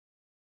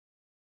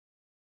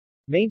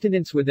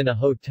Maintenance within a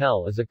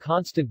hotel is a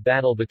constant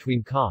battle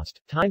between cost,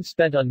 time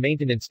spent on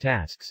maintenance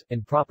tasks,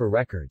 and proper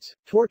records.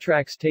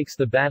 TourTrax takes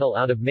the battle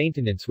out of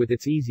maintenance with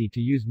its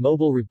easy-to-use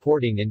mobile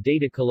reporting and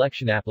data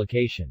collection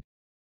application.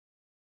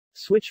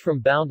 Switch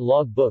from bound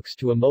log books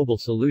to a mobile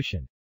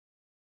solution.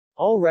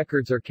 All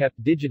records are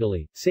kept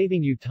digitally,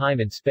 saving you time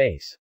and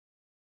space.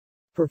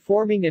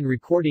 Performing and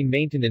recording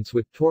maintenance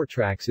with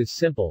TourTrax is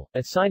simple.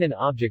 Assign an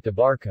object a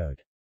barcode.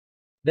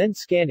 Then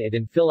scan it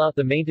and fill out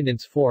the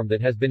maintenance form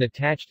that has been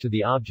attached to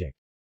the object.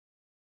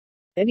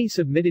 Any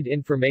submitted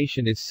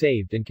information is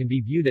saved and can be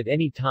viewed at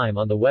any time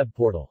on the web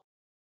portal.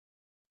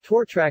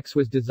 TourTrax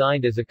was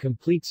designed as a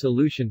complete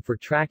solution for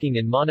tracking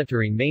and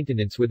monitoring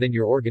maintenance within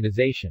your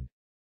organization.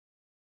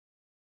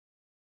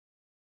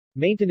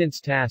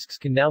 Maintenance tasks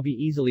can now be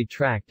easily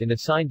tracked and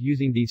assigned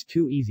using these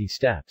two easy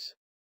steps.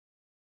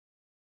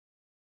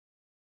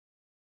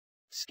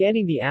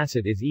 Scanning the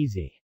asset is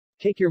easy.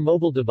 Take your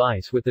mobile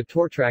device with the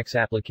TourTrax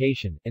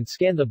application, and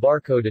scan the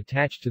barcode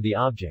attached to the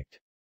object.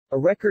 A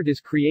record is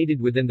created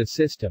within the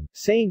system,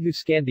 saying who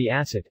scanned the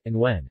asset, and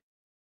when.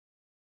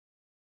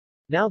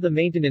 Now the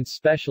maintenance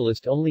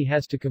specialist only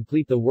has to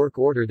complete the work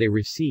order they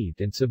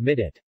received and submit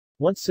it.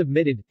 Once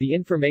submitted, the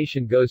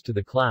information goes to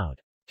the cloud.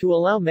 To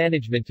allow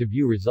management to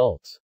view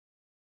results,